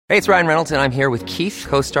Hey, it's Ryan Reynolds, and I'm here with Keith,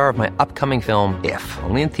 co-star of my upcoming film, If,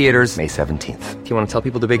 only in theaters May 17th. Do you want to tell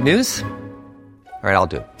people the big news? All right, I'll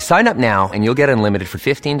do it. Sign up now and you'll get unlimited for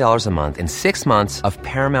 $15 a month and 6 months of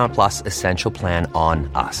Paramount Plus Essential Plan on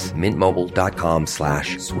us.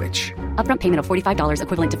 MintMobile.com/switch. Upfront payment of $45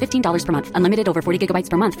 equivalent to $15 per month. Unlimited over 40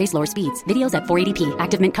 gigabytes per month. Face lower speeds. Videos at 480p.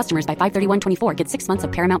 Active Mint customers by 531.24 get 6 months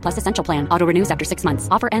of Paramount Plus Essential Plan. Auto renews after 6 months.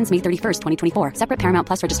 Offer ends May 31st, 2024. Separate Paramount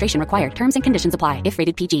Plus registration required. Terms and conditions apply if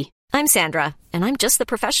rated PG. I'm Sandra, and I'm just the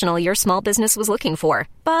professional your small business was looking for.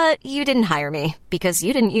 But you didn't hire me because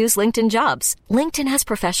you didn't use LinkedIn Jobs. LinkedIn has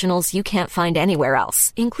professionals you can't find anywhere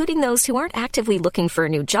else, including those who aren't actively looking for a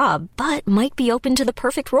new job, but might be open to the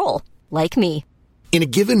perfect role, like me. In a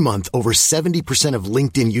given month, over 70% of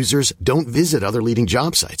LinkedIn users don't visit other leading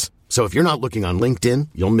job sites. So if you're not looking on LinkedIn,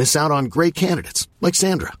 you'll miss out on great candidates like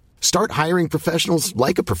Sandra. Start hiring professionals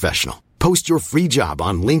like a professional. Post your free job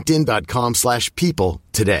on linkedin.com/people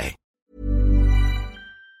today.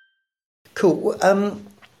 Cool. So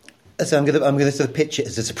I'm gonna sort of pitch it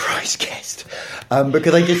as a surprise guest. But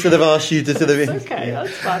could I just sort of ask you to sort of... It's okay,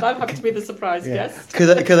 that's fine. I'm happy to be the surprise guest.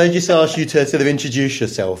 Could I just ask you to sort of introduce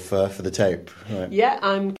yourself for the tape? Right. Yeah,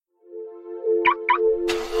 I'm...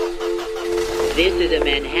 This is a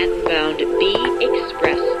Manhattan-bound B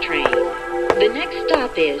Express train. The next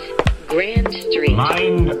stop is Grand Street.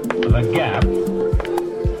 Mind the gap.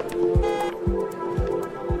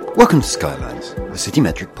 Welcome to Skylines, the City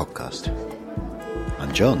Metric podcast.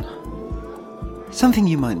 I'm John. Something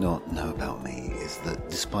you might not know about me is that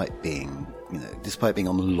despite being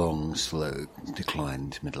on the long, slow decline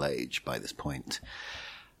to middle age by this point,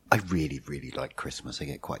 I really, really like Christmas. I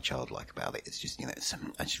get quite childlike about it. It's just, I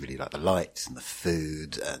just really like the lights and the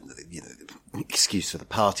food and, the excuse for the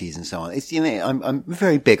parties and so on. It's, I'm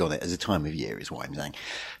very big on it as a time of year is what I'm saying.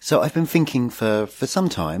 So I've been thinking for some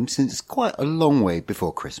time, since quite a long way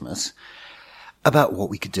before Christmas, about what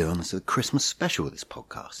we could do on the sort of Christmas special of this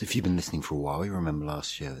podcast. If you've been listening for a while, you remember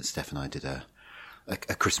last year that Steph and I did a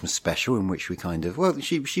Christmas special in which we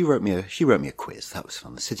she wrote me a quiz. That was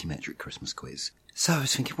fun. The City Metric Christmas quiz. So I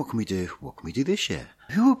was thinking, what can we do? What can we do this year?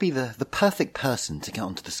 Who would be the perfect person to get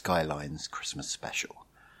onto the Skylines Christmas special?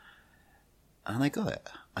 And I got it.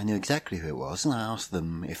 I knew exactly who it was, and I asked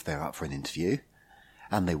them if they're up for an interview.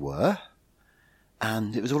 And they were.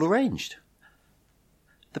 And it was all arranged.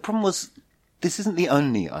 The problem was, this isn't the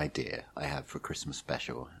only idea I have for a Christmas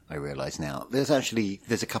special, I realise now. There's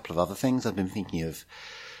a couple of other things I've been thinking of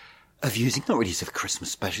using, not really for the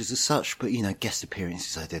Christmas specials as such, but, guest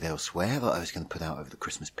appearances I did elsewhere that I was going to put out over the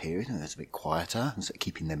Christmas period, and it's a bit quieter, and so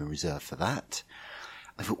keeping them in reserve for that.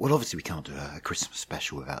 I thought, well, obviously we can't do a Christmas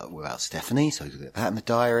special without Stephanie, so I got that in the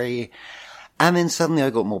diary. And then suddenly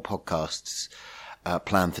I got more podcasts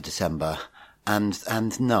planned for December,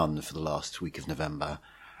 and none for the last week of November.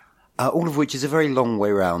 All of which is a very long way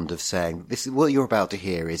round of saying this. What you're about to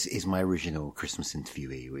hear is my original Christmas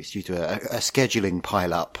interviewee, which due to a scheduling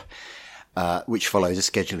pile-up, which follows a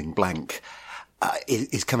scheduling blank,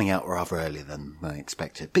 is coming out rather earlier than I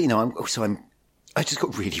expected. But I just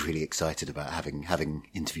got really, really excited about having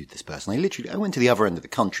interviewed this person. I went to the other end of the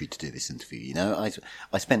country to do this interview. I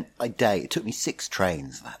spent a day. It took me 6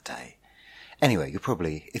 trains that day. Anyway, you're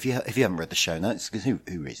probably, if you haven't read the show notes, because who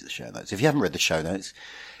reads the show notes? If you haven't read the show notes,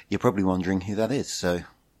 you're probably wondering who that is, so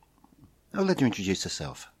I'll let you introduce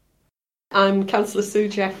yourself. I'm Councillor Sue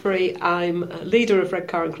Jeffrey. I'm leader of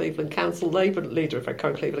Redcar and Cleveland Council, Labour leader of Redcar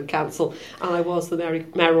and Cleveland Council, and I was the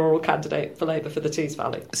mayoral candidate for Labour for the Tees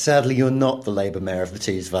Valley. Sadly, you're not the Labour mayor of the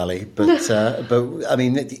Tees Valley, but I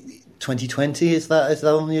mean, 2020, is that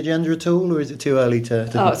on the agenda at all, or is it too early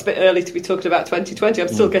to... Oh, it's a bit early to be talking about 2020. I'm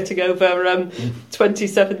still getting over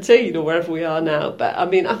 2017 or wherever we are now. But, I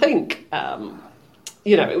mean, I think...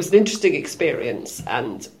 it was an interesting experience,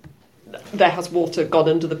 and there has water gone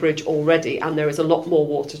under the bridge already, and there is a lot more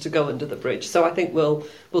water to go under the bridge. So I think we'll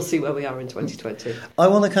see where we are in 2020. I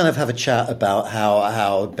want to kind of have a chat about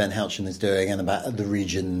how Ben Houchen is doing and about the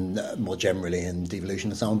region more generally and devolution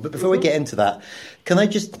and so on. But before we get into that, can I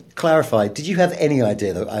just clarify, did you have any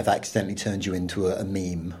idea that I've accidentally turned you into a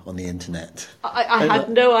meme on the internet? I had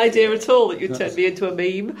no idea at all that you'd turned me into a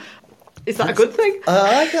meme. Is that a good thing?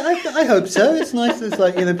 I hope so. It's nice. It's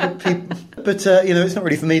like, people, but it's not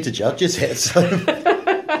really for me to judge, is it? So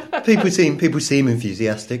people seem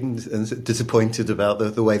enthusiastic and disappointed about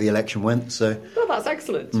the way the election went. So well, that's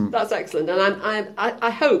excellent. That's excellent, and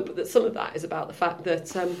I hope that some of that is about the fact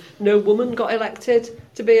that no woman got elected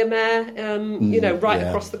to be a mayor.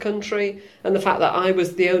 Across the country, and the fact that I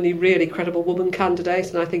was the only really credible woman candidate,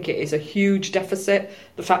 and I think it is a huge deficit.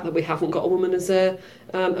 The fact that we haven't got a woman as a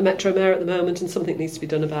a Metro Mayor at the moment, and something needs to be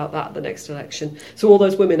done about that at the next election. So all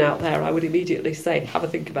those women out there, I would immediately say, have a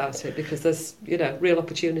think about it, because there's, real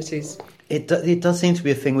opportunities. It does seem to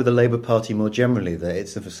be a thing with the Labour Party more generally, that it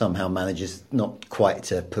somehow manages not quite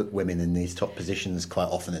to put women in these top positions quite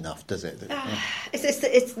often enough, does it?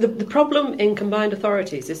 It's the problem in combined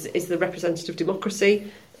authorities is the representative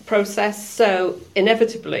democracy process. So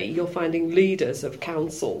inevitably you're finding leaders of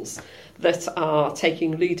councils that are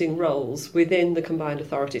taking leading roles within the combined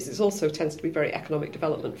authorities. It also tends to be very economic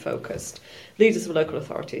development focused. Leaders of local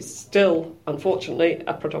authorities still, unfortunately,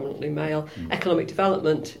 are predominantly male. Economic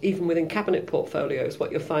development, even within cabinet portfolios,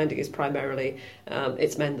 what you're finding is primarily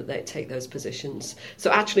it's men that they take those positions.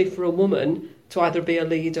 So actually for a woman to either be a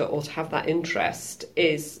leader or to have that interest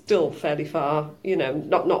is still fairly far,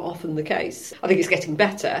 not often the case. I think it's getting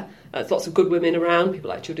better. There's lots of good women around, people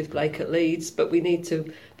like Judith Blake at Leeds, but we need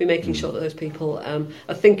to be making sure that those people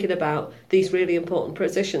are thinking about these really important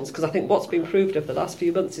positions, because I think what's been proved over the last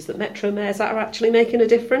few months is that Metro Mayors are actually making a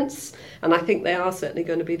difference, and I think they are certainly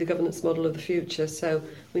going to be the governance model of the future, so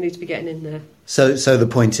we need to be getting in there. So the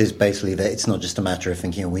point is basically that it's not just a matter of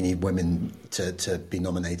thinking, we need women to be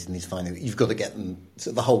nominated in these finals. You've got to get them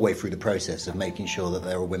the whole way through the process of making sure that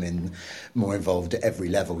there are women more involved at every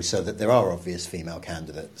level, so that there are obvious female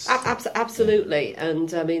candidates. Absolutely,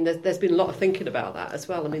 and I mean, there's been a lot of thinking about that as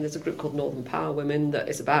well. I mean, there's a group called Northern Power Women that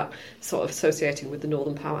is about sort of associating with the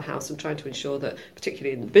Northern Powerhouse and trying to ensure that,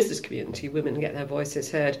 particularly in the business community, women get their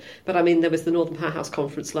voices heard. But I mean, there was the Northern Powerhouse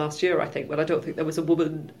conference last year, I think, when I don't think there was a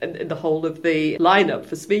woman in the whole of the lineup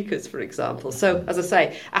for speakers, for example. So, as I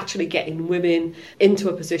say, actually getting women into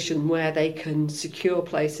a position where they can secure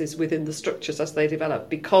places within the structures as they develop,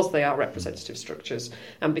 because they are representative structures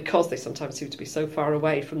and because they sometimes seem to be so far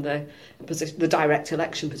away from the direct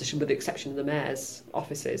election position, with the exception of the mayor's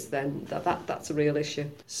offices, then that's a real issue.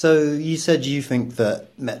 So you said you think that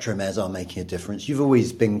Metro Mayors are making a difference. You've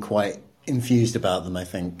always been quite infused about them, I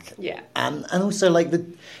think. Yeah. And also, like,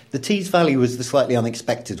 the Tees Valley was the slightly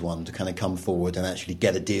unexpected one to kind of come forward and actually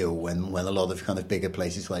get a deal when a lot of kind of bigger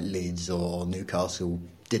places like Leeds or Newcastle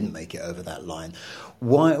didn't make it over that line.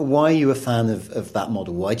 Why are you a fan of that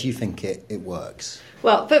model? Why do you think it works?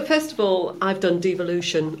 Well, first of all, I've done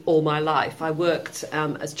devolution all my life. I worked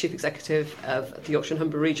as Chief Executive of the Yorkshire and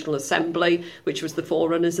Humber Regional Assembly, which was the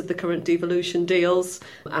forerunners of the current devolution deals,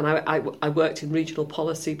 and I worked in regional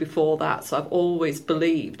policy before that, so I've always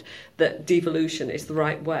believed that devolution is the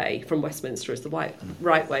right way, from Westminster is the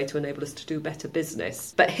right way to enable us to do better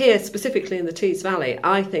business. But here, specifically in the Tees Valley,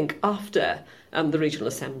 I think after the Regional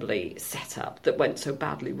Assembly set-up that went so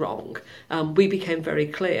badly wrong, we became very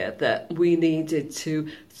clear that we needed to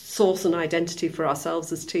source an identity for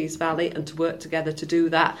ourselves as Tees Valley and to work together to do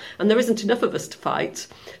that. And there isn't enough of us to fight.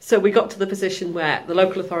 So we got to the position where the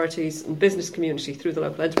local authorities and business community through the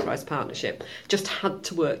Local Enterprise Partnership just had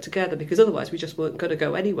to work together, because otherwise we just weren't going to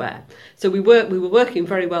go anywhere. So we were working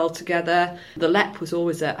very well together. The LEP was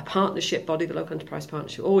always a partnership body, the Local Enterprise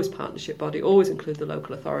Partnership, always partnership body, always include the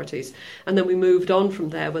local authorities. And then we moved on from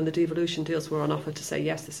there when the devolution deals were on offer to say,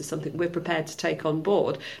 yes, this is something we're prepared to take on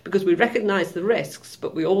board, because we recognise the risks,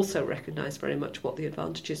 but we also recognise very much what the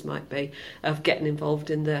advantages might be of getting involved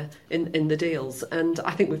in the deals. And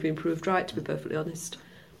I think we've been proved right, to be perfectly honest.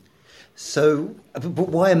 So, but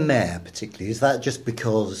why a mayor particularly? Is that just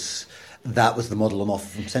because that was the model on offer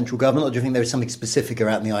from central government, or do you think there was something specific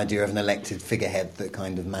around the idea of an elected figurehead that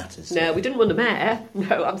kind of matters? No, we didn't want a mayor.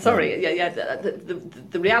 No, I'm sorry. No. Yeah.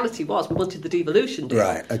 The reality was we wanted the devolution deal.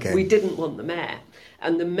 Right, okay. We didn't want the mayor.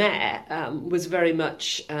 And the mayor was very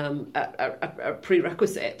much a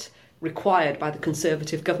prerequisite required by the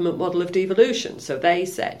Conservative government model of devolution. So they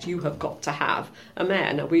said, you have got to have a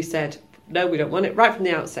mayor. Now, we said, no, we don't want it. Right from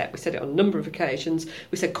the outset, we said it on a number of occasions.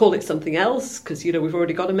 We said, call it something else, because, we've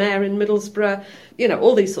already got a mayor in Middlesbrough,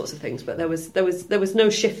 all these sorts of things. But there was no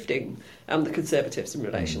shifting the Conservatives in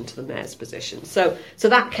relation to the mayor's position. So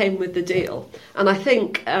that came with the deal. And I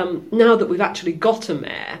think now that we've actually got a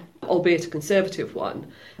mayor, albeit a Conservative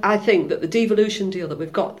one, I think that the devolution deal that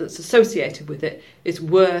we've got that's associated with it is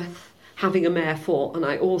worth having a mayor for. And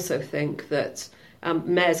I also think that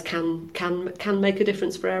mayors can make a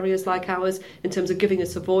difference for areas like ours in terms of giving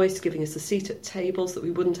us a voice, giving us a seat at tables that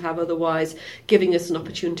we wouldn't have otherwise, giving us an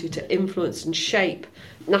opportunity to influence and shape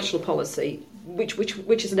national policy, which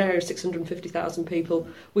is an area of 650,000 people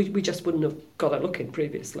we just wouldn't have got a look in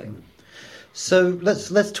previously. So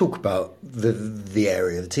let's talk about the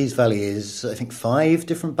area. The Tees Valley is, I think, 5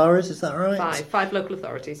 different boroughs. Is that right? Five local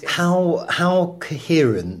authorities. Yes. How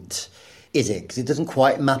coherent Is it? Because it doesn't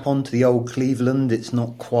quite map onto the old Cleveland. It's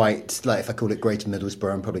not quite, like, if I call it Greater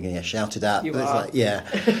Middlesbrough, I'm probably going to get shouted at. You but are. It's like, yeah.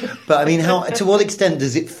 But I mean, to what extent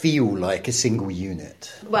does it feel like a single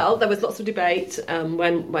unit? Well, there was lots of debate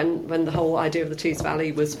when the whole idea of the Tees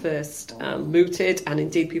Valley was first mooted, and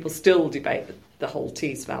indeed people still debate the whole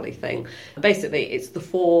Tees Valley thing. Basically, it's the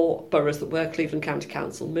 4 boroughs that were Cleveland County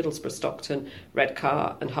Council: Middlesbrough, Stockton,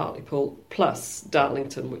 Redcar and Hartlepool, plus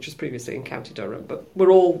Darlington, which was previously in County Durham. But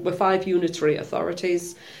we're 5 unitary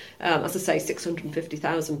authorities. As I say,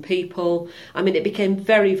 650,000 people. I mean, it became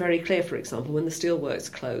very, very clear, for example, when the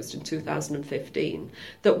steelworks closed in 2015,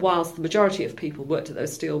 that whilst the majority of people worked at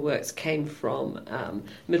those steelworks came from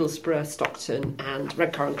Middlesbrough, Stockton and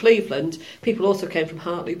Redcar and Cleveland, people also came from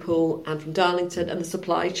Hartlepool and from Darlington, and the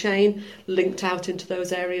supply chain linked out into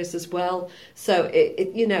those areas as well. So,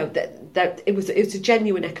 it was a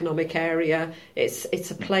genuine economic area.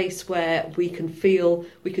 It's a place where we can feel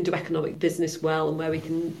we can do economic business well, and where we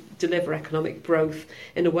can deliver economic growth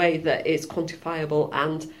in a way that is quantifiable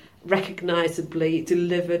and recognisably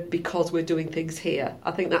delivered because we're doing things here.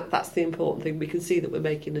 I think that's the important thing. We can see that we're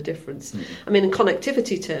making a difference. I mean, in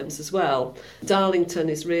connectivity terms as well, Darlington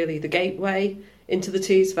is really the gateway into the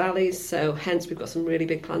Tees Valley, so hence we've got some really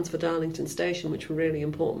big plans for Darlington Station, which were really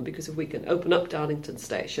important, because if we can open up Darlington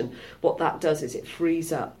Station, what that does is it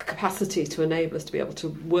frees up capacity to enable us to be able to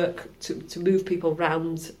work, to move people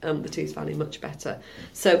around the Tees Valley much better.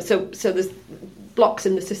 So there's blocks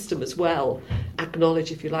in the system as well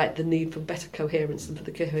acknowledge, if you like, the need for better coherence and for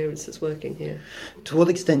the coherence that's working here. To what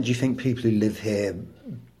extent do you think people who live here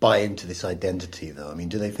buy into this identity, though? I mean,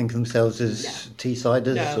 do they think of themselves as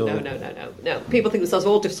Teessiders? No. People think of themselves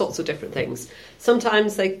all sorts of different things.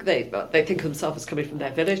 Sometimes they think of themselves as coming from their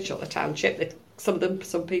village or their township. Some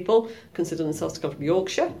people consider themselves to come from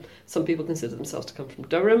Yorkshire. Some people consider themselves to come from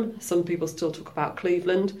Durham. Some people still talk about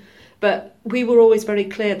Cleveland. But we were always very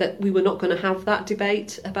clear that we were not going to have that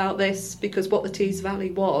debate about this, because what the Tees Valley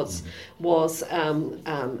was a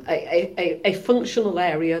functional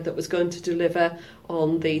area that was going to deliver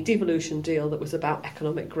on the devolution deal that was about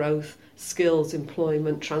economic growth, skills,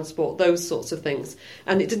 employment, transport, those sorts of things.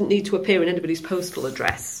 And it didn't need to appear in anybody's postal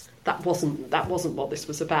address. That wasn't what this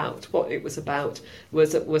was about. What it was about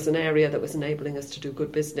was an area that was enabling us to do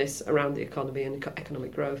good business around the economy and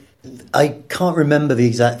economic growth. I can't remember the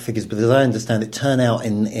exact figures, but as I understand it, turnout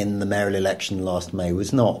in the mayoral election last May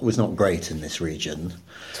was not great in this region.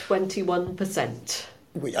 21%.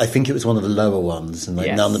 I think it was one of the lower ones, and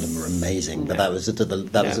Yes. none of them were amazing. But that was at the lower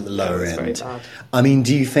it was end. very bad. I mean,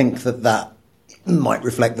 do you think that might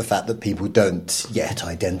reflect the fact that people don't yet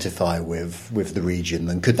identify with the region,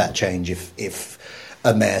 and could that change if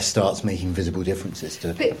a mayor starts making visible differences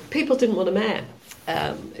to people didn't want a mayor?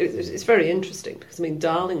 It's very interesting, because I mean,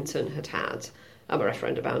 Darlington had a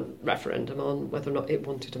referendum on whether or not it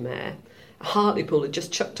wanted a mayor. Hartlepool had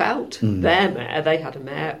just chucked out their mayor. They had a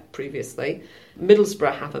mayor previously.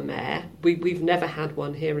 Middlesbrough have a mayor. We've never had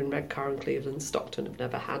one here in Redcar and Cleveland. Stockton have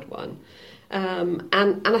never had one. And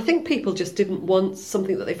I think people just didn't want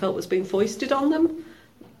something that they felt was being foisted on them.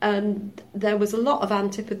 And there was a lot of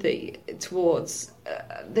antipathy towards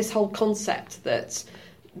this whole concept that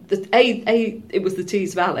it was the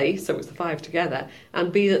Tees Valley, so it was the 5 together,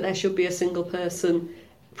 and B, that there should be a single person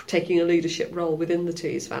taking a leadership role within the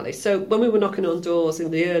Tees Valley. So when we were knocking on doors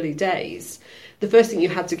in the early days, the first thing you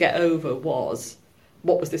had to get over was,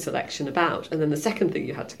 what was this election about? And then the second thing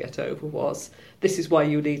you had to get over was, this is why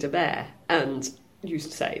you need a mayor. And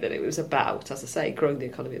used to say that it was about, as I say, growing the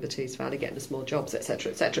economy of the Tees Valley, getting us more jobs,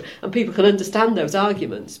 etc., etc. And people can understand those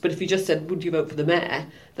arguments, but if you just said, would you vote for the mayor,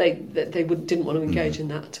 they didn't want to engage in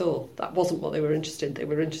that at all. That wasn't what they were interested in. They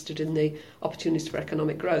were interested in the opportunities for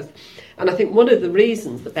economic growth. And I think one of the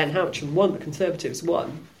reasons that Ben Houchen won, the Conservatives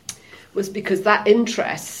won, was because that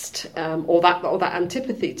interest or that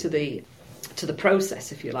antipathy to the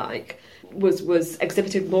process, if you like, was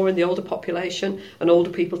exhibited more in the older population, and older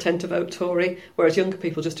people tend to vote Tory, whereas younger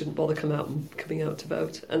people just didn't bother coming out to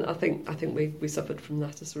vote. And I think we suffered from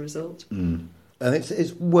that as a result. And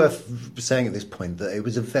it's worth saying at this point that it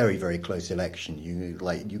was a very, very close election.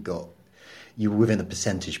 You were within a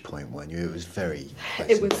percentage point, weren't you? It was very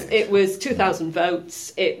close. It was 2,000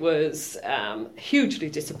 votes. It was hugely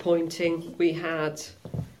disappointing. We had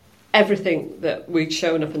everything that we'd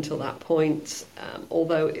shown up until that point,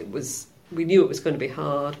 although we knew it was going to be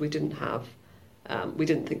hard. We didn't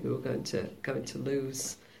think we were going to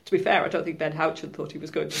lose. To be fair, I don't think Ben Houchen thought he was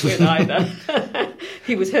going to win either.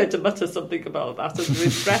 He was heard to mutter something about that under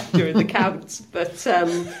his breath during the count, but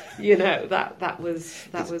that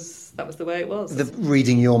was the way it was.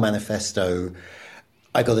 Reading your manifesto,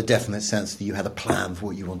 I got a definite sense that you had a plan for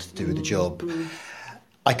what you wanted to do with the job.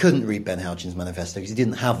 I couldn't read Ben Houchen's manifesto because he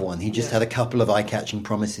didn't have one. He just had a couple of eye-catching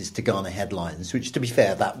promises to garner headlines, which, to be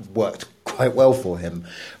fair, that worked quite well for him.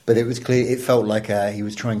 But it was clear, it felt like he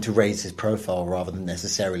was trying to raise his profile rather than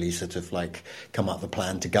necessarily sort of like come up with a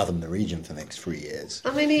plan to govern the region for the next 3 years.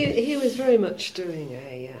 I mean, he was very much doing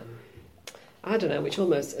I don't know, which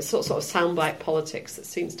almost a sort of soundbite politics that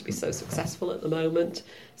seems to be so successful at the moment.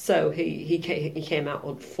 So he came out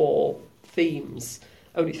on 4 themes,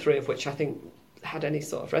 only 3 of which I think had any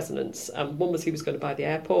sort of resonance. One was he was going to buy the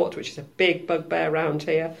airport, which is a big bugbear around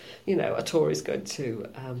here. You know, a Tory's going to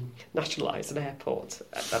nationalise an airport.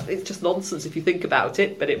 It's just nonsense if you think about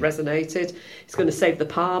it, but it resonated. He's going to save the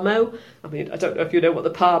Parmo. I mean, I don't know if you know what the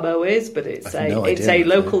Parmo is, but it's a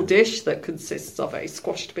local dish that consists of a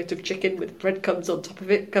squashed bit of chicken with breadcrumbs on top of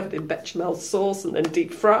it, covered in bechamel sauce and then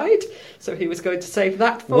deep fried. So he was going to save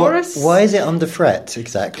that for us. Why is it under threat,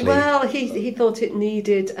 exactly? Well, he thought it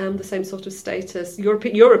needed the same sort of status,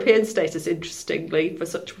 European status, interestingly, for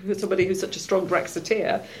somebody who's such a strong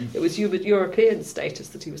Brexiteer. It was European status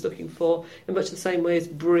that he was looking for, in much the same way as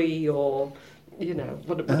brie or, you know,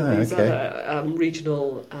 one of these other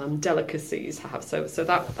regional delicacies have. So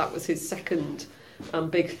that was his second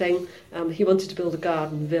big thing. He wanted to build a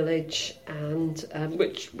garden village, and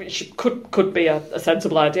which could be a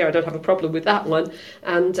sensible idea. I don't have a problem with that one.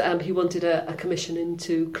 And he wanted a commission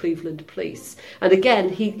into Cleveland Police. And again,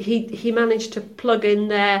 he managed to plug in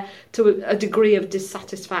there to a degree of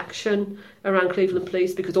dissatisfaction around Cleveland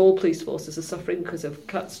Police, because all police forces are suffering because of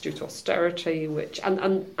cuts due to austerity, which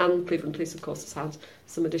and Cleveland Police, of course, has had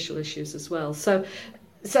some additional issues as well. So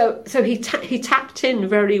he tapped in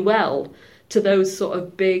very well to those sort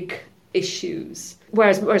of big issues.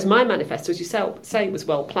 Whereas my manifesto, as you say, was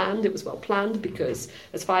well planned. It was well planned because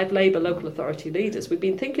as 5 Labour local authority leaders, we've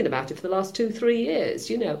been thinking about it for the last 2-3 years.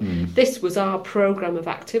 You know, this was our programme of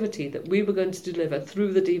activity that we were going to deliver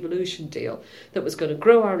through the devolution deal, that was going to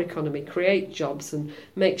grow our economy, create jobs, and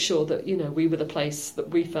make sure that, you know, we were the place that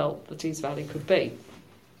we felt that Tees Valley could be.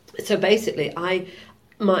 So basically, my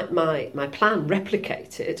plan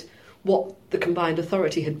replicated what the combined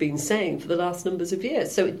authority had been saying for the last numbers of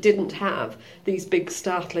years. So it didn't have these big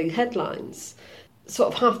startling headlines.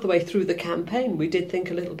 Sort of half the way through the campaign, we did think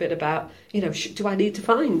a little bit about, you know, do I need to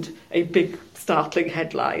find a big startling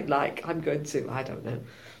headline like I'm going to, I don't know,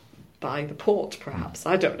 buy the port perhaps,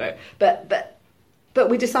 I don't know. But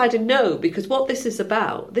we decided no, because what this is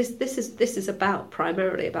about, this is about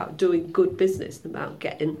primarily about doing good business and about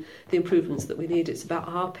getting the improvements that we need. It's about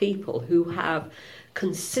our people who have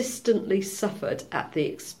consistently suffered at the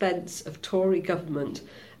expense of Tory government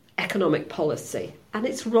economic policy. And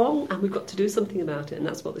it's wrong, and we've got to do something about it, and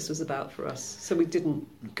that's what this was about for us. So we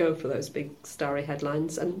didn't go for those big starry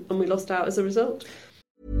headlines, and we lost out as a result.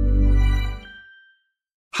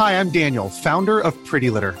 Hi, I'm Daniel, founder of Pretty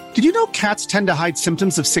Litter. Did you know cats tend to hide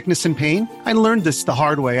symptoms of sickness and pain? I learned this the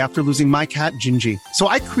hard way after losing my cat, Gingy. So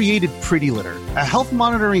I created Pretty Litter, a health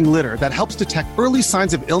monitoring litter that helps detect early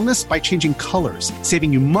signs of illness by changing colors,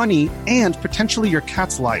 saving you money and potentially your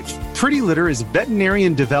cat's life. Pretty Litter is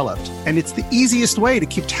veterinarian developed, and it's the easiest way to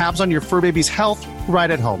keep tabs on your fur baby's health right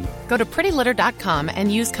at home. Go to prettylitter.com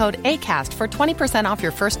and use code ACAST for 20% off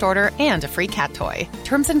your first order and a free cat toy.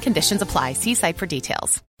 Terms and conditions apply. See site for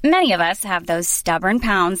details. Many of us have those stubborn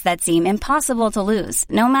pounds that seem impossible to lose,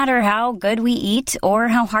 no matter how good we eat or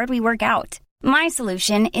how hard we work out. My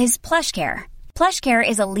solution is PlushCare. PlushCare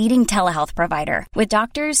is a leading telehealth provider with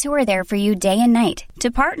doctors who are there for you day and night to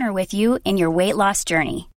partner with you in your weight loss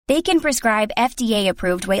journey. They can prescribe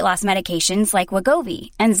FDA-approved weight loss medications like Wegovy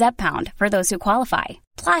and Zepbound for those who qualify.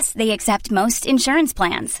 Plus, they accept most insurance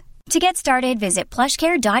plans. To get started, visit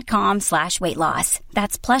plushcare.com/weightloss.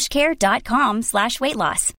 That's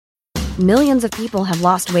plushcare.com/weightloss. Millions of people have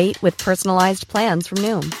lost weight with personalized plans from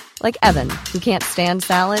Noom. Like Evan, who can't stand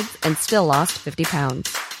salads and still lost 50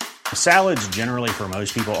 pounds. Salads generally for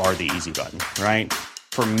most people are the easy button, right?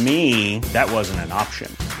 For me, that wasn't an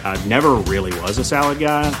option. I never really was a salad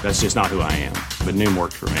guy. That's just not who I am. But Noom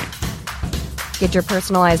worked for me. Get your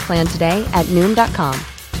personalized plan today at Noom.com.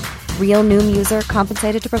 Real Noom user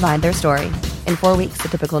compensated to provide their story. In 4 weeks, the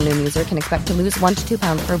typical Noom user can expect to lose 1 to 2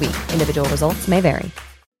 pounds per week. Individual results may vary.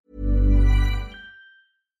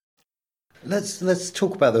 Let's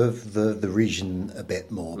talk about the region a bit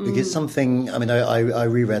more, because something. I mean, I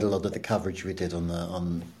reread a lot of the coverage we did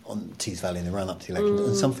on Tees Valley in the run up to the election,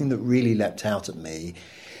 and something that really leapt out at me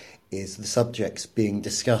is the subjects being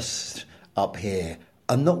discussed up here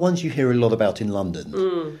are not ones you hear a lot about in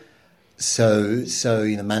London. So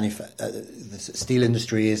the steel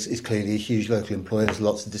industry is clearly a huge local employer. There's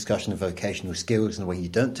lots of discussion of vocational skills in a way you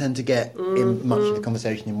don't tend to get in much of the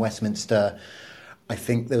conversation in Westminster. I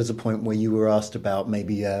think there was a point where you were asked about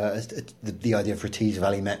maybe the idea for a Tees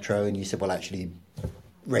Valley Metro, and you said, well, actually,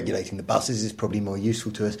 regulating the buses is probably more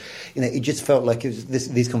useful to us. It just felt like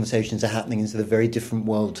these conversations are happening in sort of a very different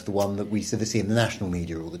world to the one that we sort of see in the national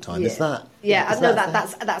media all the time. Yeah. Is that? Yeah,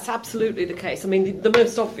 that's absolutely the case. I mean, the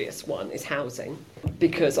most obvious one is housing,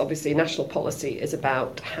 because obviously national policy is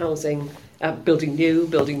about housing, building new,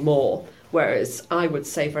 building more. Whereas I would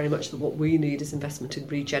say very much that what we need is investment in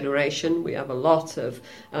regeneration. We have a lot of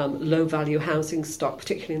low-value housing stock,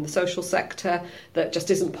 particularly in the social sector, that just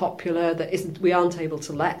isn't popular, we aren't able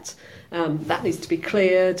to let. That needs to be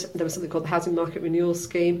cleared. There was something called the Housing Market Renewal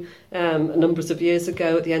Scheme numbers of years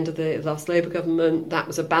ago at the end of the last Labour government. That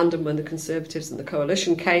was abandoned when the Conservatives and the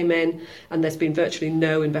Coalition came in, and there's been virtually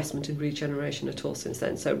no investment in regeneration at all since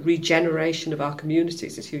then. So regeneration of our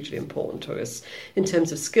communities is hugely important to us. In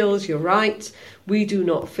terms of skills, you're right. We do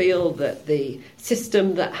not feel that the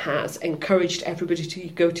system that has encouraged everybody to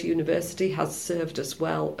go to university has served us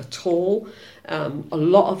well at all. A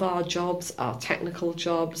lot of our jobs are technical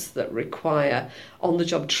jobs that require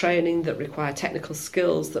on-the-job training, that require technical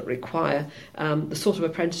skills, that require the sort of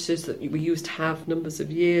apprentices that we used to have numbers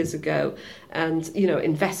of years ago. And,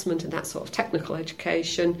 investment in that sort of technical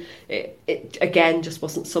education, it again, just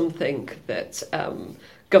wasn't something that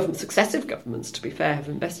successive governments, to be fair, have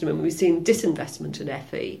invested in. We've seen disinvestment in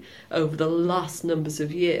FE over the last numbers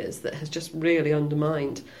of years that has just really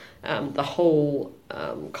undermined the whole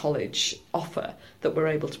college offer that we're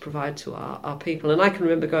able to provide to our people. And I can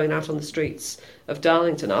remember going out on the streets of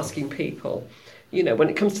Darlington asking people, when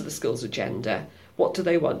it comes to the skills agenda, what do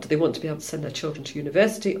they want? Do they want to be able to send their children to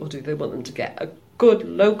university, or do they want them to get a good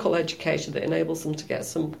local education that enables them to get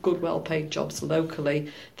some good, well-paid jobs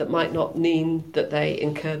locally that might not mean that they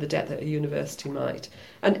incur the debt that a university might?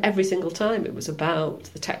 And every single time it was about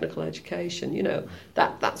the technical education.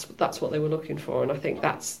 That's what they were looking for, and I think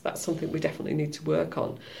that's something we definitely need to work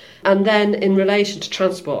on. And then in relation to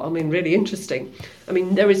transport, really interesting.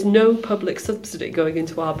 There is no public subsidy going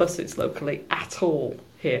into our buses locally at all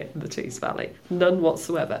here in the Tees Valley, none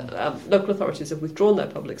whatsoever. Local authorities have withdrawn their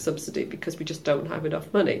public subsidy because we just don't have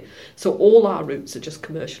enough money. So all our routes are just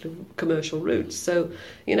commercial routes. So,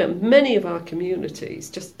 many of our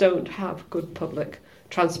communities just don't have good public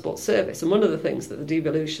transport service. And one of the things that the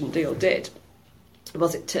devolution deal did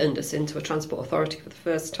was it turned us into a transport authority for the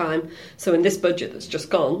first time. So in this budget that's just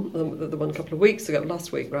gone, the one a couple of weeks ago,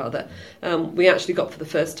 last week rather, we actually got for the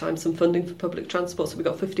first time some funding for public transport. So we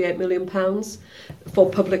got £58 million for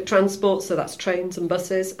public transport, so that's trains and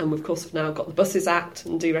buses. And we, of course, have now got the Buses Act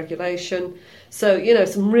and deregulation. So,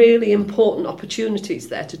 some really important opportunities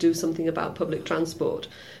there to do something about public transport,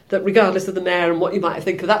 that regardless of the mayor and what you might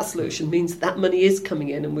think of that solution, means that money is coming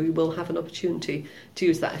in and we will have an opportunity to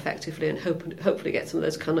use that effectively and hopefully get some of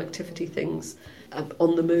those connectivity things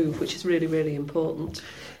on the move, which is really, really important.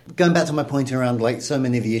 Going back to my point around, so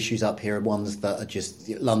many of the issues up here are ones that are just,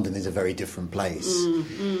 London is a very different place.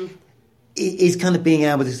 Is kind of being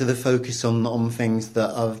able to sort of focus on things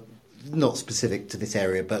that are not specific to this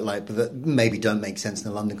area, but that maybe don't make sense in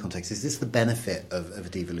the London context. Is this the benefit of a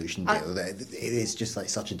devolution deal? It is just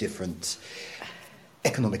such a different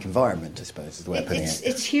economic environment, I suppose, is the way of putting it.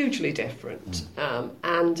 It's hugely different.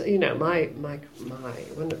 And when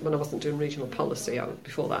I wasn't doing regional policy,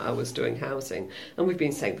 before that I was doing housing, and we've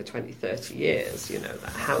been saying for 20, 30 years, that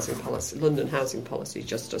housing policy, London housing policy,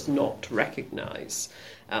 just does not recognise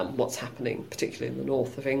what's happening, particularly in the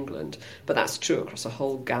north of England. But that's true across a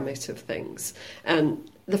whole gamut of things. And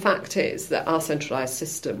the fact is that our centralised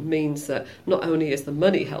system means that not only is the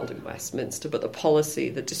money held in Westminster, but the policy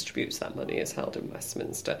that distributes that money is held in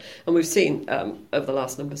Westminster. And we've seen over the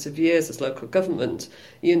last numbers of years as local government,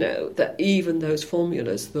 that even those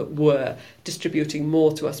formulas that were distributing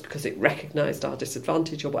more to us because it recognised our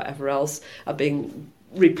disadvantage or whatever else are being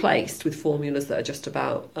replaced with formulas that are just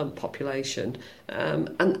about population. And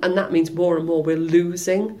that means more and more we're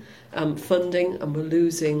losing funding, and we're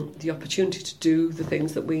losing the opportunity to do the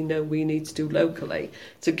things that we know we need to do locally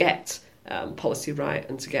to get policy right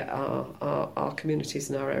and to get our communities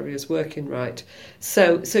and our areas working right.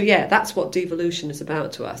 So yeah, that's what devolution is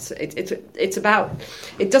about to us. It's about,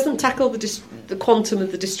 it doesn't tackle the the quantum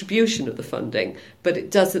of the distribution of the funding, but it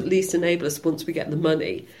does at least enable us, once we get the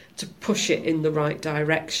money, to push it in the right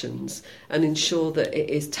directions and ensure that it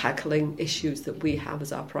is tackling issues that we have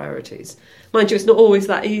as our priorities. Mind you, it's not always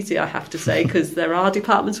that easy, I have to say, because there are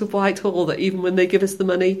departments of Whitehall that even when they give us the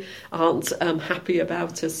money aren't happy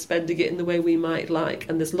about us spending it in the way we might like,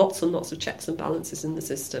 and there's lots and lots of checks and balances in the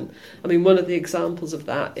system. I mean, one of the examples of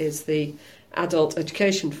that is the adult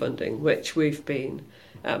education funding, which we've been...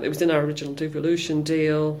 it was in our original devolution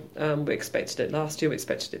deal. We expected it last year, we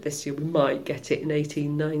expected it this year. We might get it in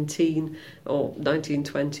 18-19 or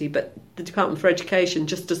 19-20, but the Department for Education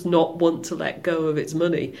just does not want to let go of its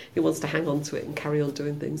money. It wants to hang on to it and carry on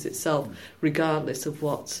doing things itself, regardless of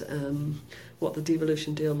what the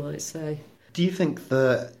devolution deal might say. Do you think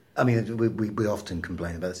that... I mean, we often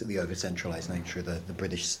complain about the over-centralised nature of the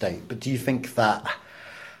British state, but do you think that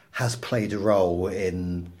has played a role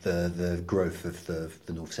in the growth of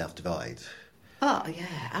the North-South divide? Oh,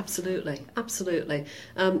 yeah, absolutely.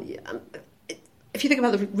 If you think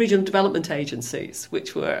about the regional development agencies,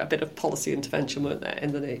 which were a bit of policy intervention, weren't there,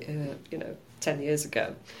 in the 10 years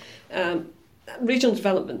ago, regional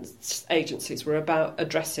development agencies were about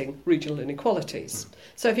addressing regional inequalities.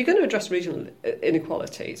 So if you're going to address regional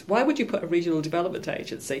inequalities, why would you put a regional development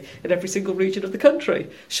agency in every single region of the country?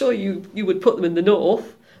 Sure, you would put them in the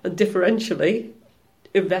north and differentially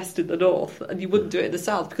invest in the north, and you wouldn't do it in the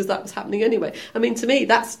south because that was happening anyway. I mean, to me,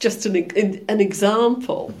 that's just an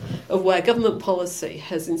example of where government policy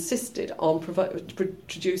has insisted on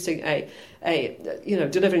producing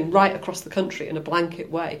delivering right across the country in a blanket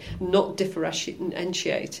way, not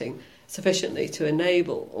differentiating sufficiently to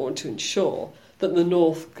enable or to ensure that the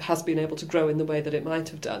North has been able to grow in the way that it might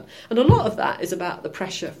have done. And a lot of that is about the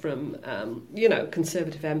pressure from,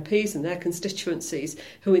 Conservative MPs and their constituencies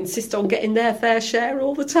who insist on getting their fair share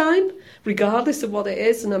all the time, regardless of what it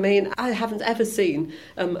is. And I mean, I haven't ever seen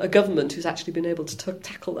a government who's actually been able to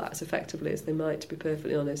tackle that as effectively as they might, to be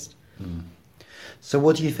perfectly honest. Mm. So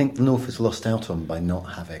what do you think the North has lost out on by not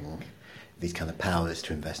having these kind of powers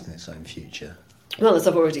to invest in its own future? Well, as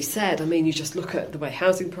I've already said, I mean, you just look at the way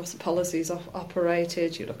housing policies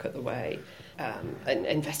operated, you look at the way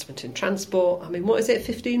investment in transport. I mean, what is it,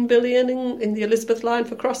 15 billion in the Elizabeth line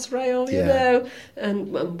for Crossrail, you know?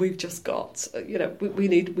 And we've just got, we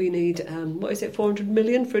need 400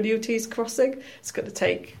 million for a new Tees crossing? It's going to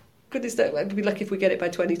take, goodness, we'd be lucky if we get it by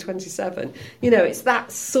 2027. It's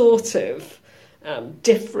that sort of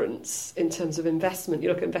difference in terms of investment. You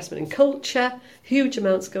look at investment in culture, huge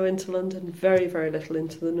amounts go into London, very, very little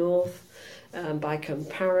into the north. By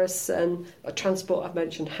comparison, transport I've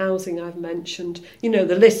mentioned, housing I've mentioned, the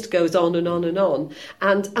list goes on and on and on.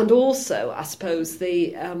 And also, I suppose,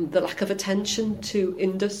 the lack of attention to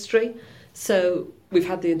industry. So we've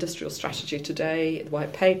had the industrial strategy today, the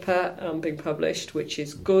white paper being published, which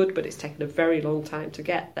is good, but it's taken a very long time to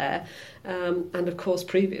get there. And of course,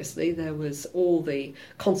 previously, there was all the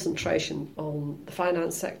concentration on the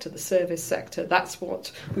finance sector, the service sector. That's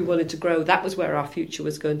what we wanted to grow. That was where our future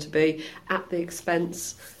was going to be, at the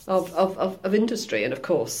expense of industry. And of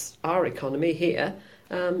course, our economy here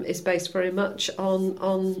is based very much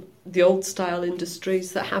on the old-style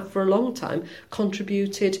industries that have for a long time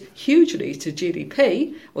contributed hugely to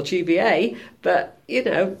GDP or GVA, but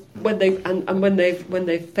when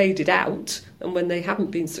they've faded out and when they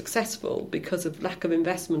haven't been successful because of lack of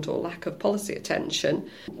investment or lack of policy attention,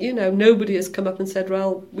 nobody has come up and said,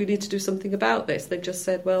 well, we need to do something about this. They've just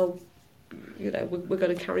said, well, we're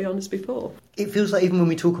going to carry on as before. It feels like even when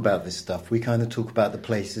we talk about this stuff, we kind of talk about the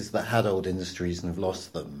places that had old industries and have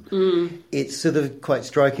lost them. Mm. It's sort of quite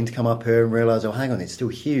striking to come up here and realise, oh, hang on, it's still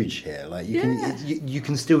huge here. Like you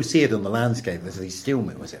can still see it on the landscape. There's these steel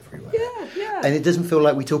mills everywhere. Yeah. And it doesn't feel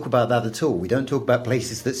like we talk about that at all. We don't talk about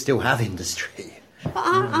places that still have industry. But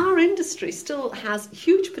our industry still has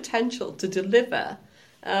huge potential to deliver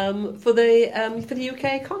for the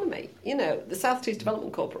UK economy. The South Tees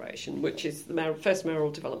Development Corporation, which is the first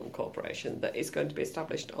mayoral development corporation that is going to be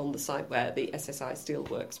established on the site where the SSI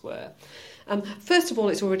steelworks were. First of all,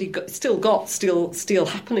 it's already still got steel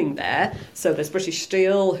happening there. So there's British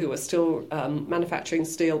Steel, who are still manufacturing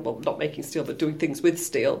steel, well, not making steel, but doing things with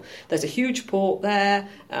steel. There's a huge port there.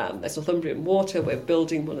 There's Northumbrian Water. We're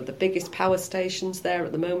building one of the biggest power stations there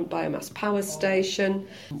at the moment, biomass power station.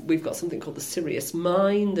 We've got something called the Sirius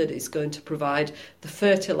Mine that is going to provide the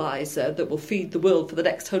fertiliser that will feed the world for the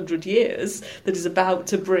next 100 years, that is about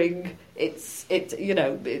to bring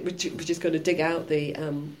which is going to dig out the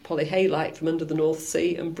polyhalite from under the North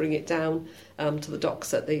Sea and bring it down to the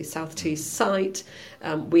docks at the South Tees site.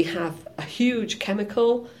 We have a huge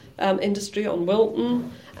chemical industry on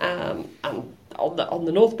Wilton, and on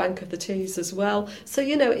the north bank of the Tees as well. So,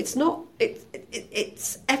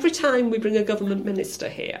 it's every time we bring a government minister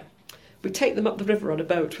here, we take them up the river on a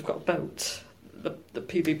boat. We've got a boat. The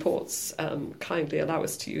PV Ports kindly allow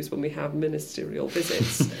us to use when we have ministerial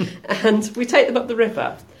visits. And we take them up the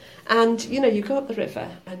river. And, you go up the river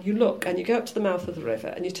and you look and you go up to the mouth of the river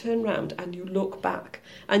and you turn round and you look back.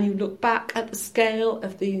 And you look back at the scale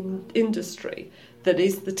of the industry that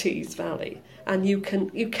is the Tees Valley. And you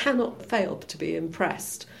cannot fail to be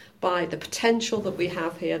impressed by the potential that we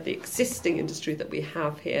have here, the existing industry that we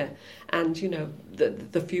have here, and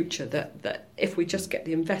the future that if we just get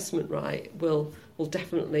the investment right will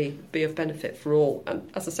definitely be of benefit for all, and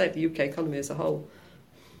as I say, the UK economy as a whole.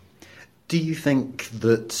 Do you think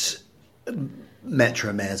that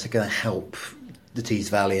metro mayors are going to help the Tees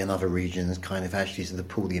Valley and other regions kind of actually sort of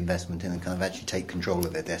pull the investment in and kind of actually take control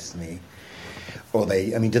of their destiny? Or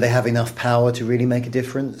do they have enough power to really make a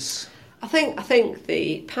difference? I think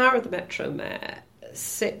the power of the Metro Mayor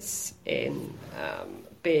sits in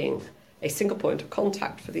being a single point of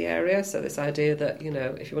contact for the area. So this idea that,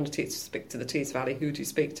 if you want to speak to the Tees Valley, who do you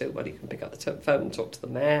speak to? Well, you can pick up the phone and talk to the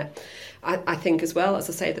mayor. I think as well, as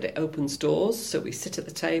I say, that it opens doors. So we sit at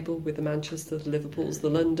the table with the Manchesters, the Liverpools,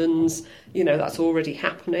 the Londons. That's already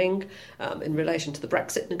happening. In relation to the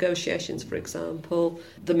Brexit negotiations, for example,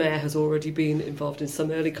 the mayor has already been involved in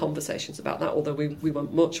some early conversations about that, although we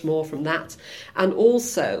want much more from that. And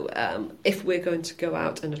also, if we're going to go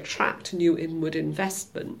out and attract new inward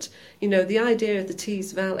investment, the idea of the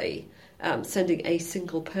Tees Valley sending a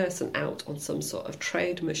single person out on some sort of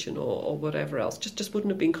trade mission or whatever else just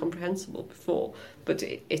wouldn't have been comprehensible before. But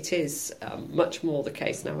it is much more the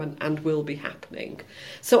case now and will be happening.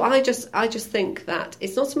 So I just think that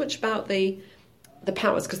it's not so much about the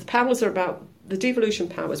powers, because the powers are about the devolution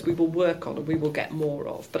powers we will work on and we will get more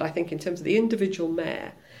of. But I think in terms of the individual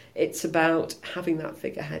mayor, it's about having that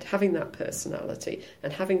figurehead, having that personality,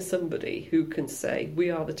 and having somebody who can say,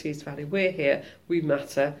 we are the Tees Valley, we're here, we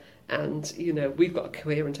matter, and, we've got a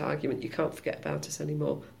coherent argument, you can't forget about us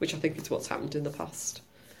anymore, which I think is what's happened in the past.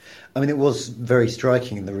 It was very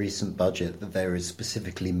striking in the recent budget that there is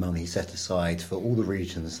specifically money set aside for all the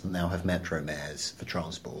regions that now have metro mayors for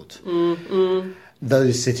transport. Mm-hmm.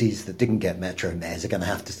 Those cities that didn't get metro mayors are going to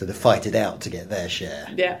have to sort of fight it out to get their share.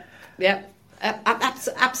 Yeah.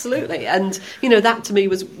 Absolutely. And, that to me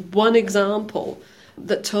was one example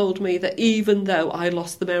that told me that even though I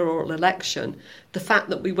lost the mayoral election, the fact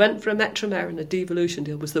that we went for a metro mayor and a devolution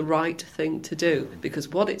deal was the right thing to do, because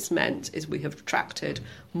what it's meant is we have attracted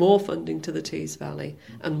more funding to the Tees Valley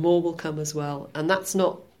and more will come as well. And that's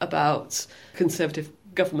not about Conservative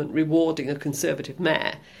government rewarding a Conservative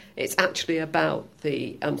mayor. It's actually about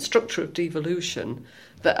the structure of devolution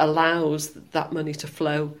that allows that money to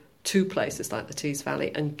flow to places like the Tees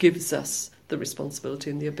Valley and gives us the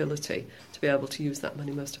responsibility and the ability to be able to use that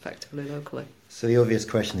money most effectively locally. So the obvious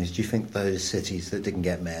question is, do you think those cities that didn't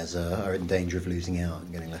get mayors are in danger of losing out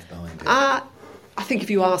and getting left behind? I think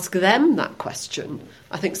if you ask them that question,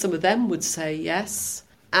 I think some of them would say yes.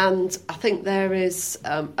 And I think there is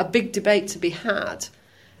a big debate to be had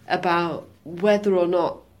about whether or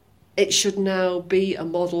not it should now be a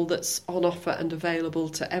model that's on offer and available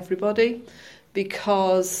to everybody,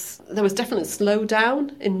 because there was definitely a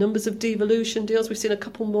slowdown in numbers of devolution deals. We've seen a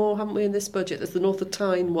couple more, haven't we, in this budget? There's the North of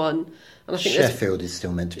Tyne one. And I think Sheffield is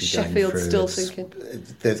still meant to be going through. Sheffield's still thinking.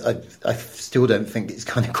 I still don't think it's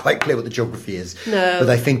kind of quite clear what the geography is. No. But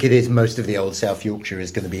I think it is most of the old South Yorkshire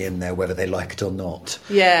is going to be in there, whether they like it or not.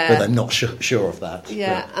 Yeah. But I'm not sure of that.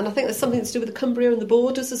 Yeah, and I think there's something to do with the Cumbria and the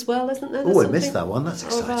borders as well, isn't there? I missed that one. That's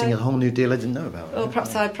exciting. A whole new deal I didn't know about. Oh,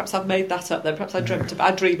 perhaps I've made that up then. Perhaps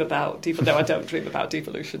I dream about no, I don't dream about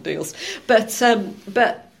devolution deals. But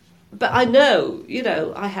I know,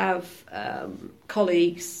 I have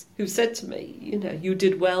colleagues who said to me, you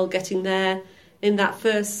did well getting there in that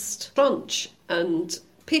first tranche. And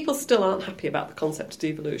people still aren't happy about the concept of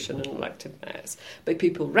devolution and elected mayors. But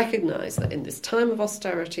people recognise that in this time of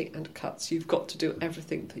austerity and cuts, you've got to do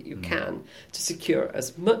everything that you can to secure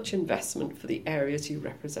as much investment for the areas you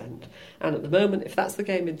represent. And at the moment, if that's the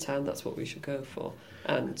game in town, that's what we should go for.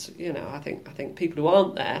 And, I think people who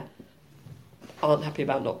aren't there aren't happy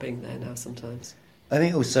about not being there now sometimes. I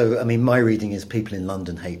think also, my reading is people in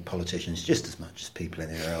London hate politicians just as much as people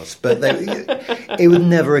anywhere else. But it would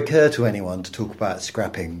never occur to anyone to talk about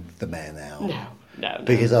scrapping the mayor now. No.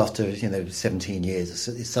 Because after 17 years,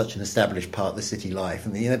 it's such an established part of the city life,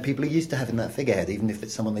 and people are used to having that figurehead, even if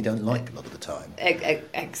it's someone they don't like a lot of the time.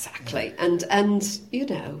 Exactly, and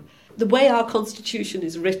the way our constitution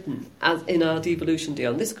is written, as in our devolution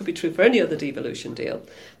deal, and this could be true for any other devolution deal,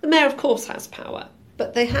 the mayor of course has power.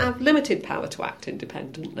 but they have limited power to act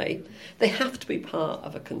independently. They have to be part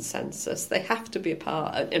of a consensus. They have to be a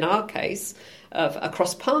part, in our case, of a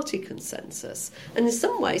cross-party consensus. And in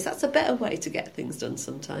some ways, that's a better way to get things done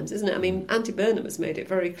sometimes, isn't it? I mean, Andy Burnham has made it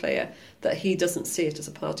very clear that he doesn't see it as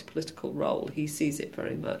a party political role. He sees it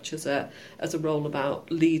very much as a role about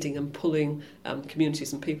leading and pulling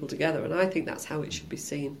communities and people together. And I think that's how it should be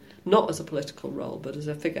seen, not as a political role, but as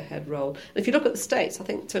a figurehead role. And if you look at the States, I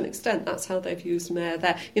think to an extent that's how they've used mayor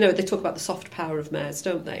there. You know, they talk about the soft power of mayors,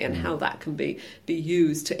 don't they? And how that can be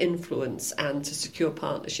used to influence and to secure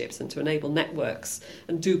partnerships and to enable networks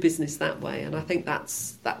and do business that way. And I think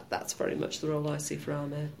that's very much the role I see for our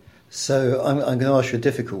mayor. So I'm going to ask you a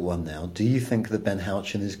difficult one now. Do you think that Ben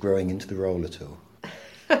Houchen is growing into the role at all?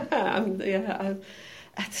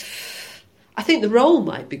 I think the role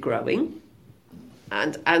might be growing,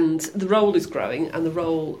 and the role is growing, and the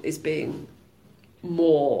role is being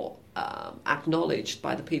more acknowledged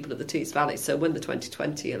by the people of the Tees Valley. So when the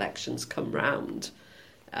 2020 elections come round,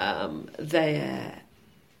 I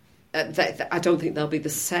don't think there'll be the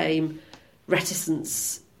same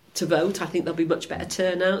reticence to vote. I think there'll be much better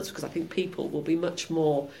turnouts because I think people will be much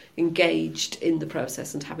more engaged in the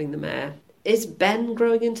process and having the mayor. Is Ben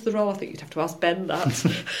growing into the role? I think you'd have to ask Ben that.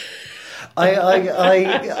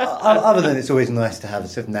 Other than it's always nice to have a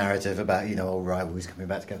sort of narrative about, old rivalries coming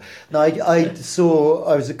back together. No, I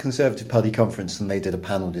was at Conservative Party conference and they did a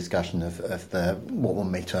panel discussion of the what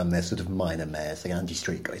one may term their sort of minor mayors. Like Andy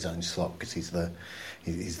Street got his own slot because he's the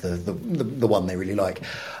one they really like.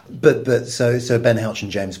 But so Ben Houchen,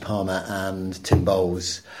 James Palmer and Tim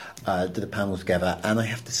Bowles did a panel together, and I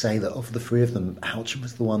have to say that of the three of them, Houchen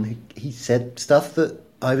was the one who he said stuff that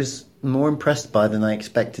I was more impressed by than I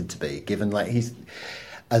expected to be, given he's,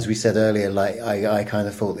 as we said earlier, I kind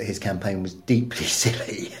of thought that his campaign was deeply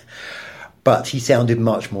silly, but he sounded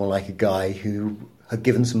much more like a guy who had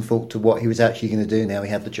given some thought to what he was actually going to do now he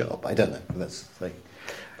had the job. I don't know. That's like...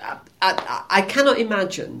 I cannot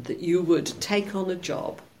imagine that you would take on a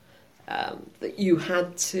job that you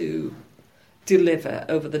had to deliver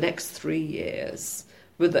over the next 3 years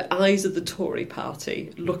with the eyes of the Tory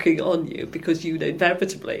party looking on you, because you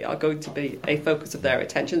inevitably are going to be a focus of their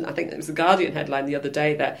attention. I think there was a Guardian headline the other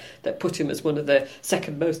day that put him as one of the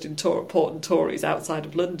second most important Tories outside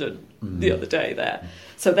of London the other day there.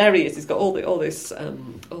 So there he is. He's got all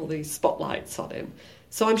these spotlights on him.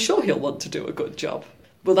 So I'm sure he'll want to do a good job.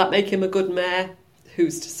 Will that make him a good mayor?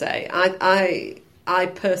 Who's to say? I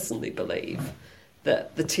personally believe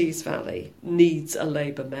that the Tees Valley needs a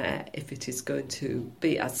Labour mayor if it is going to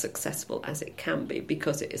be as successful as it can be,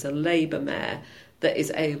 because it is a Labour mayor that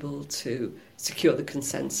is able to secure the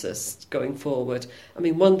consensus going forward. I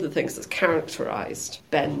mean, one of the things that's characterised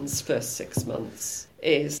Ben's first 6 months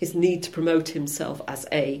is his need to promote himself as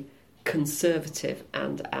a Conservative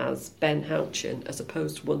and as Ben Houchen, as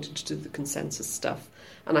opposed to wanting to do the consensus stuff.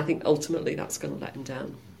 And I think ultimately that's going to let him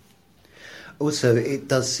down. Also, it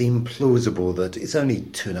does seem plausible that it's only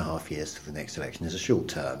 2.5 years to the next election. It's a short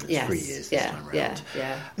term. It's 3 years this time around.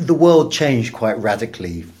 Yeah. The world changed quite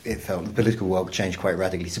radically. It felt the political world changed quite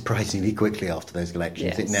radically, surprisingly quickly after those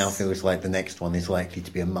elections. Yes. It now feels like the next one is likely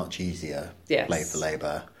to be a much easier play for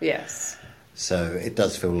Labour. Yes. So it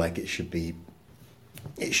does feel like it should be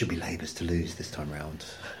Labour's to lose this time round.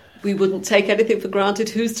 We wouldn't take anything for granted.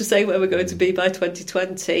 Who's to say where we're going to be by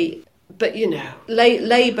 2020? But,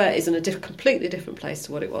 Labour is in a completely different place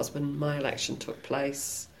to what it was when my election took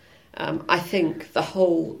place. I think the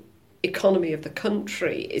whole economy of the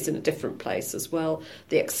country is in a different place as well.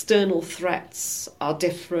 The external threats are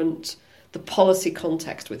different. The policy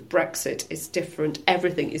context with Brexit is different.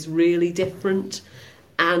 Everything is really different.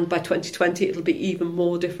 And by 2020, it'll be even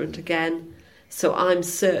more different again. So I'm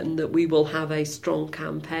certain that we will have a strong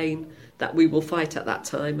campaign, that we will fight at that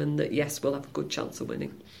time, and that, yes, we'll have a good chance of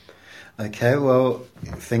winning. OK, well,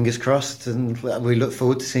 fingers crossed, and we look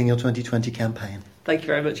forward to seeing your 2020 campaign. Thank you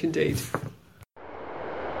very much indeed.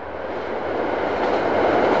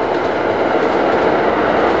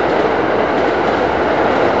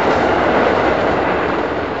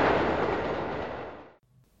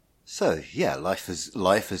 So, yeah, life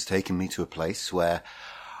has taken me to a place where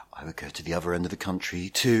I would go to the other end of the country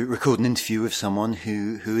to record an interview with someone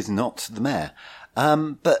who is not the mayor.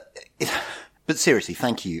 But seriously,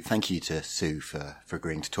 thank you to Sue for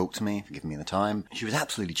agreeing to talk to me, for giving me the time. She was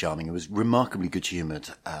absolutely charming. It was remarkably good-humoured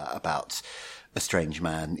about a strange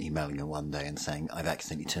man emailing her one day and saying, "I've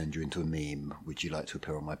accidentally turned you into a meme. Would you like to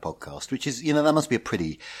appear on my podcast?" Which is, that must be a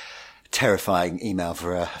pretty terrifying email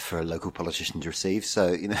for a local politician to receive.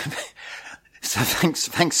 So, so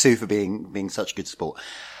thanks Sue for being such good sport.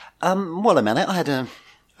 While I'm at it,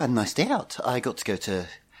 I I had a nice day out. I got to go to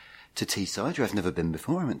Teesside, where I've never been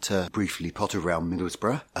before. I went to briefly potter around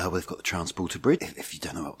Middlesbrough, where they've got the Transporter Bridge. If you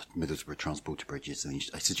don't know what the Middlesbrough Transporter Bridge is, then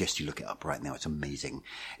I suggest you look it up right now. It's amazing.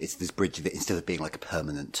 It's this bridge that, instead of being like a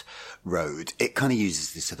permanent road, it kind of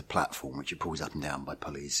uses this sort of platform which it pulls up and down by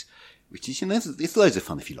pulleys, which is, it's loads of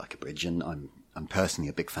fun if you like a bridge, and I'm personally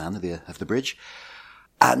a big fan of the bridge.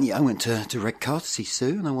 And yeah, I went to Redcar to see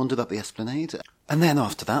Sue, and I wandered up the Esplanade. And then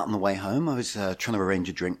after that, on the way home, I was trying to arrange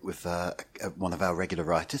a drink with one of our regular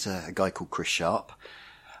writers, a guy called Chris Sharp.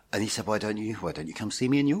 And he said, why don't you come see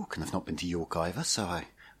me in York? And I've not been to York either, so I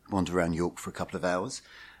wandered around York for a couple of hours.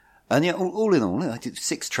 And yeah, all in all, I did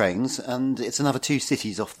 6 trains, and it's another 2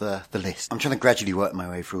 cities off the list. I'm trying to gradually work my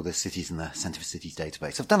way through all the cities in the Centre for Cities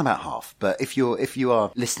database. I've done about half, but if you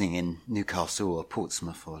are listening in Newcastle or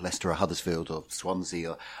Portsmouth or Leicester or Huddersfield or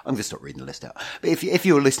Swansea, or I'm going to stop reading the list out. But if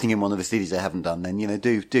you're listening in one of the cities I haven't done, then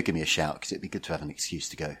do give me a shout, because it'd be good to have an excuse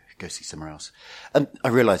to go see somewhere else. And I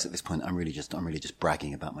realise at this point I'm really just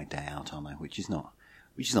bragging about my day out, aren't I? Which is not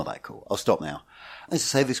that cool. I'll stop now. As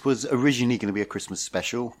I say, this was originally going to be a Christmas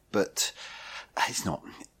special, but it's not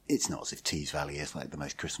as if Tees Valley is like the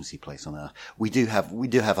most Christmassy place on earth. We do have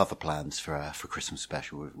other plans for Christmas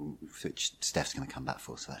special, which Steph's going to come back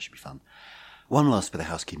for, so that should be fun. One last bit of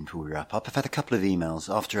housekeeping before we wrap up. I've had a couple of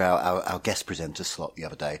emails after our guest presenter slot the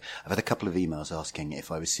other day. I've had a couple of emails asking if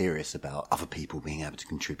I was serious about other people being able to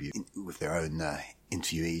contribute with their own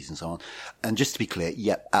interviewees and so on. And just to be clear,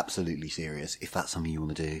 yep, absolutely serious. If that's something you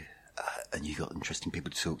want to do, and you've got interesting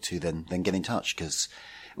people to talk to, then get in touch, because,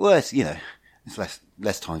 well, it's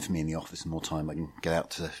less time for me in the office and more time I can get out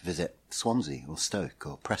to visit Swansea or Stoke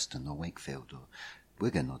or Preston or Wakefield or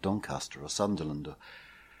Wigan or Doncaster or Sunderland or...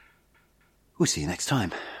 We'll see you next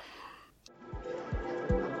time.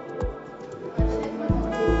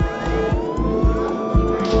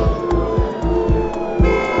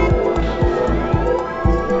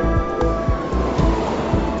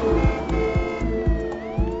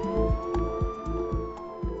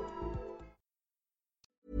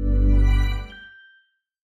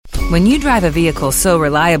 When you drive a vehicle so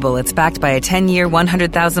reliable it's backed by a 10-year,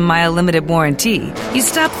 100,000-mile limited warranty, you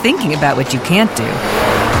stop thinking about what you can't do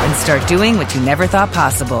and start doing what you never thought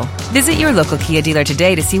possible. Visit your local Kia dealer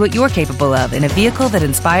today to see what you're capable of in a vehicle that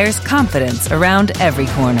inspires confidence around every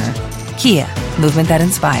corner. Kia, movement that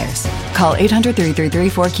inspires. Call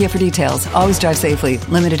 800-333-4KIA for details. Always drive safely.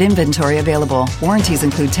 Limited inventory available. Warranties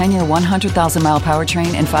include 10-year 100,000-mile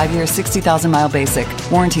powertrain and 5-year 60,000-mile basic.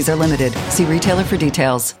 Warranties are limited. See retailer for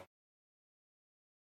details.